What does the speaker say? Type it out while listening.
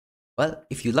Well,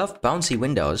 if you love bouncy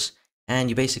windows and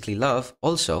you basically love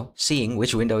also seeing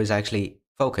which window is actually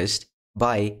focused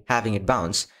by having it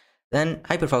bounce, then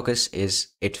hyperfocus is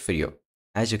it for you.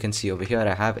 As you can see over here,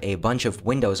 I have a bunch of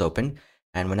windows open,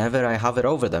 and whenever I hover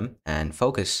over them and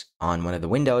focus on one of the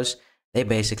windows, they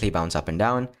basically bounce up and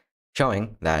down,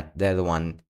 showing that they're the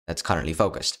one that's currently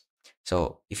focused.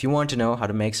 So if you want to know how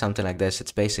to make something like this,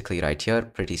 it's basically right here,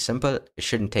 pretty simple. It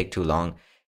shouldn't take too long.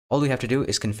 All we have to do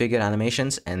is configure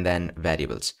animations and then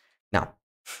variables. Now,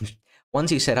 once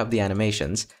you set up the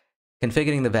animations,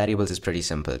 configuring the variables is pretty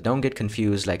simple. Don't get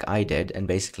confused like I did and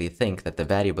basically think that the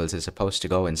variables is supposed to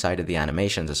go inside of the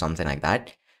animations or something like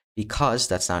that, because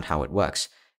that's not how it works.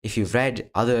 If you've read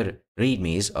other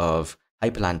readmes of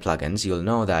Hyprland plugins, you'll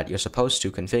know that you're supposed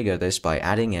to configure this by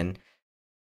adding in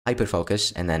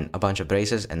hyperfocus and then a bunch of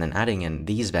braces and then adding in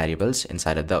these variables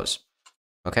inside of those.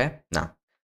 Okay, now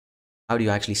how do you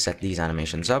actually set these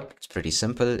animations up? It's pretty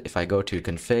simple. If I go to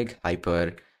config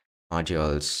hyper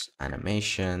modules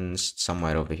animations,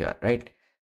 somewhere over here, right?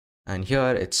 And here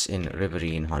it's in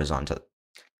riverine horizontal.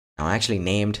 Now I actually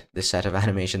named this set of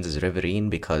animations as riverine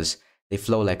because they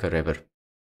flow like a river.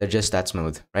 They're just that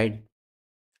smooth, right?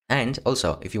 And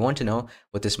also, if you want to know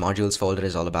what this modules folder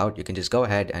is all about, you can just go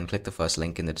ahead and click the first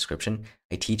link in the description.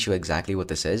 I teach you exactly what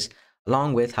this is,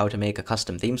 along with how to make a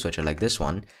custom theme switcher like this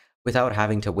one without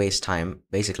having to waste time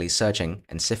basically searching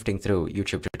and sifting through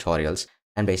YouTube tutorials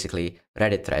and basically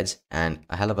Reddit threads and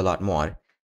a hell of a lot more,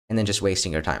 and then just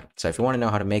wasting your time. So if you want to know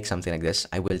how to make something like this,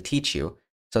 I will teach you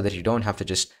so that you don't have to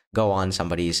just go on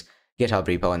somebody's GitHub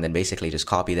repo and then basically just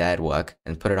copy their work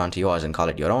and put it onto yours and call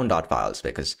it your own .files,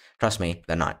 because trust me,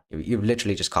 they're not. You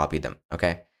literally just copied them,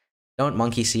 okay? Don't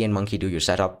monkey see and monkey do your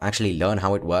setup. Actually learn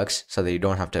how it works so that you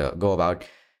don't have to go about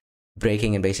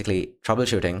breaking and basically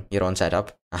troubleshooting your own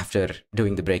setup after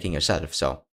doing the breaking yourself.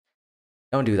 So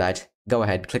don't do that. Go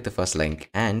ahead, click the first link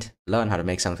and learn how to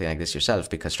make something like this yourself,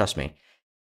 because trust me,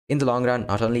 in the long run,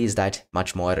 not only is that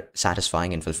much more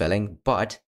satisfying and fulfilling,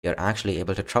 but you're actually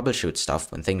able to troubleshoot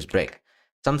stuff when things break.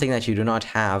 Something that you do not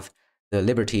have the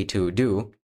liberty to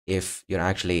do if you're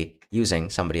actually using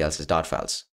somebody else's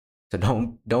 .files.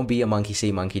 So don't be a monkey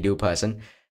see, monkey do person.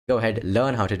 Go ahead,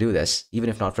 learn how to do this, even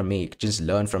if not from me. Just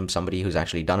learn from somebody who's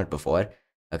actually done it before,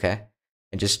 okay?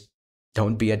 And just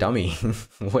don't be a dummy.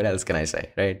 What else can I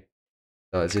say, right?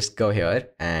 So let's just go here,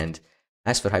 and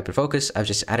as for hyperfocus, I've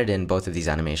just added in both of these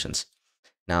animations.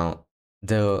 Now,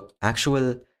 the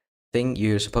actual thing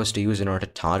you're supposed to use in order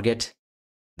to target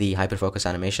the hyperfocus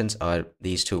animations are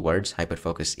these two words,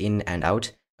 hyperfocus in and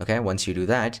out. Okay, once you do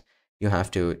that, you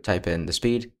have to type in the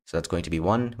speed. So that's going to be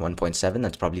 1.7.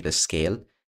 That's probably the scale.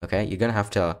 Okay, you're going to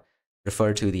have to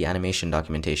refer to the animation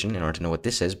documentation in order to know what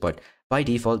this is, but by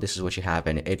default, this is what you have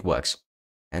and it works.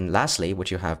 And lastly, what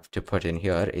you have to put in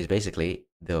here is basically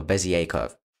the Bezier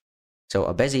curve. So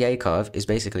a Bezier curve is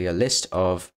basically a list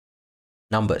of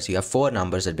numbers. You have 4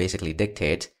 numbers that basically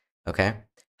dictate, okay,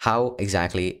 how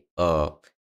exactly a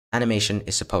animation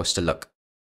is supposed to look.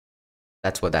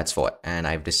 That's what that's for. And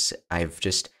I've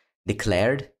just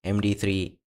declared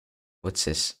MD3, what's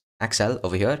this, Excel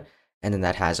over here, and then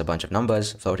that has a bunch of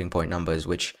numbers, floating point numbers,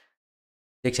 which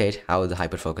dictate how the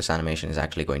hyperfocus animation is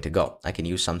actually going to go. I can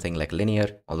use something like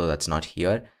linear, although that's not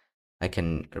here. I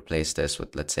can replace this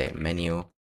with, let's say, menu,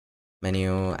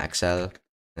 Excel,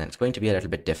 and it's going to be a little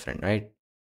bit different, right?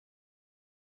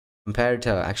 Compared to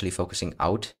actually focusing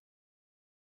out,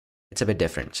 it's a bit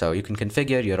different. So you can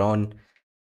configure your own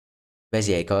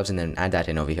Bezier curves and then add that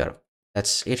in over here.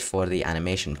 That's it for the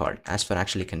animation part. As for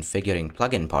actually configuring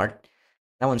plugin part,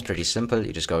 that one's pretty simple.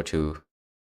 You just go to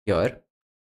here,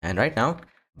 and right now,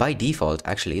 by default,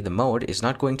 actually, the mode is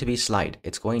not going to be slide.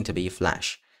 It's going to be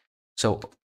flash. So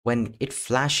when it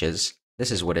flashes, this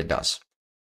is what it does.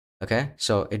 Okay,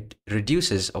 so it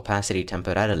reduces opacity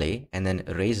temporarily and then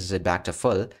raises it back to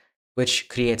full, which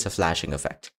creates a flashing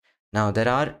effect. Now, there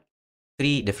are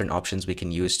 3 different options we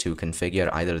can use to configure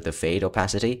either the fade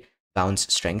opacity,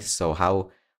 bounce strength, so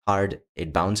how hard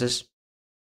it bounces,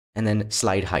 and then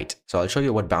slide height. So I'll show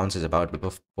you what bounce is about, but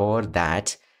before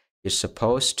that, you're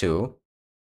supposed to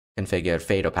configure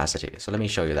fade opacity. So let me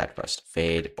show you that first.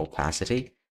 Fade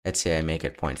opacity. Let's say I make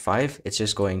it 0.5. It's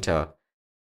just going to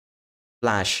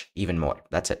flash even more.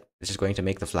 That's it. This is going to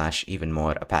make the flash even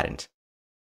more apparent.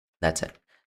 That's it.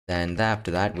 Then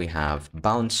after that, we have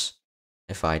bounce.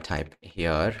 If I type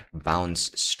here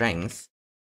bounce strength,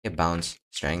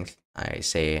 I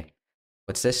say,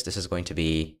 what's this? This is going to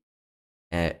be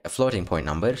a floating point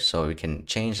number. So we can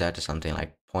change that to something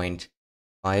like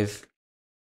 0.5.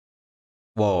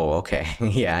 Whoa, okay.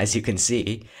 Yeah, as you can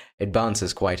see, it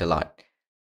bounces quite a lot.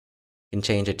 You can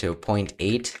change it to 0.8,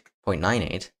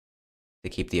 0.98. to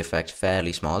keep the effect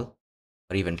fairly small,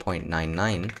 or even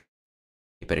 0.99.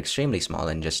 Keep it extremely small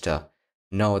and just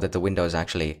know that the window is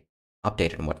actually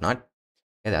updated and whatnot.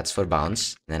 Okay, that's for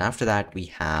bounce. And then after that, we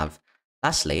have,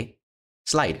 lastly,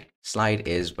 slide. Slide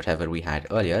is whatever we had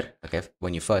earlier. Okay,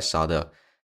 when you first saw the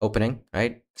opening,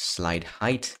 right? Slide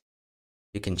height.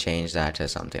 You can change that to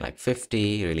something like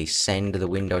 50, really send the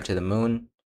window to the moon.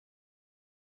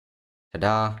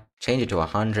 Ta-da! Change it to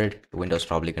 100. The window's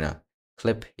probably gonna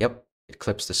clip. Yep, it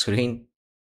clips the screen.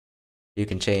 You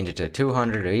can change it to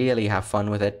 200, really have fun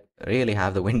with it. Really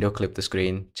have the window clip the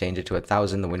screen. Change it to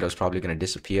 1000, the window's probably gonna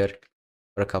disappear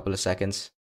for a couple of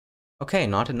seconds. Okay,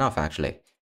 not enough actually.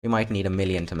 We might need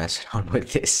 1,000,000 to mess around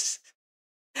with this.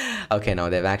 Okay, no,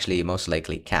 they've actually most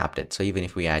likely capped it. So even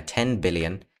if we add 10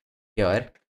 billion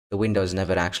here, the window's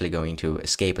never actually going to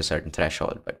escape a certain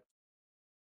threshold. But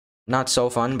not so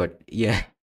fun, but yeah,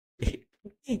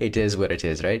 it is what it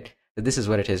is, right? So this is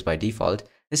what it is by default.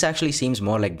 This actually seems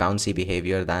more like bouncy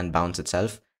behavior than bounce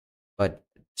itself, but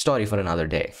story for another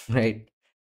day, right?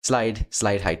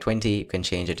 Slide height 20, you can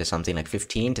change it to something like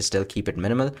 15 to still keep it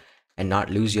minimal and not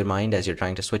lose your mind as you're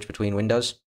trying to switch between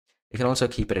windows. You can also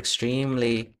keep it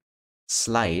extremely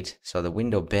slight, so the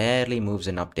window barely moves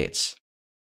in updates,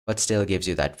 but still gives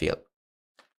you that feel.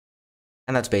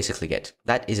 And that's basically it.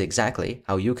 That is exactly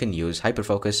how you can use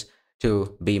hyperfocus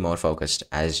to be more focused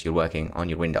as you're working on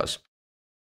your windows.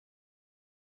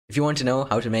 If you want to know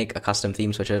how to make a custom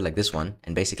theme switcher like this one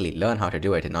and basically learn how to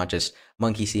do it and not just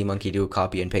monkey see, monkey do,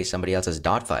 copy and paste somebody else's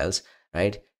dot files,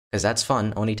 right? Because that's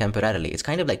fun only temporarily. It's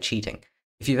kind of like cheating.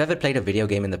 If you've ever played a video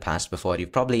game in the past before,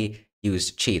 you've probably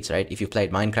used cheats, right? If you've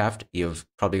played Minecraft, you've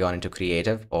probably gone into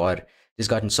creative or just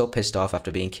gotten so pissed off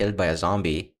after being killed by a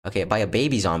zombie, okay, by a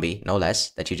baby zombie, no less,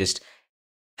 that you just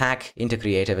hack into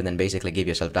creative and then basically give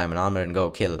yourself diamond armor and go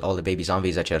kill all the baby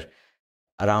zombies that are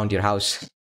around your house,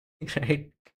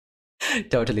 right?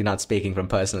 Totally not speaking from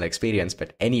personal experience,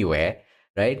 but anyway,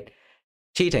 right?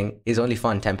 Cheating is only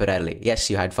fun temporarily. Yes,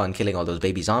 you had fun killing all those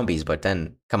baby zombies, but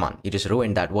then, come on, you just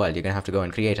ruined that world. You're gonna have to go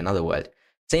and create another world.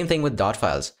 Same thing with dot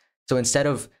files. So instead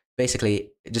of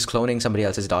basically just cloning somebody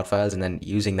else's dot files and then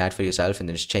using that for yourself and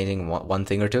then just changing one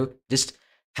thing or two, just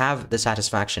have the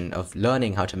satisfaction of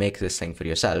learning how to make this thing for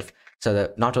yourself so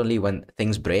that not only when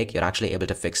things break, you're actually able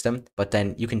to fix them, but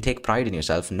then you can take pride in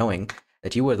yourself knowing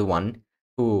that you were the one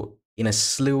who, in a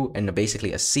slew and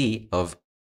basically a sea of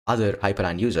other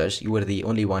Hyprland users, you were the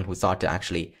only one who thought to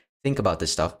actually think about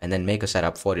this stuff and then make a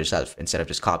setup for yourself instead of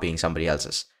just copying somebody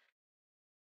else's.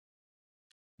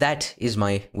 That is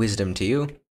my wisdom to you.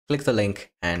 Click the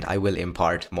link and I will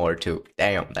impart more to...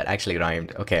 Damn, that actually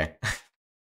rhymed. Okay.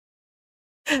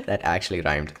 That actually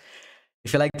rhymed.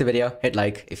 If you liked the video, hit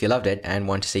like. If you loved it and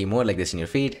want to see more like this in your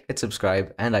feed, hit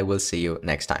subscribe and I will see you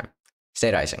next time.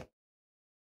 Stay rising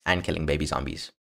and killing baby zombies.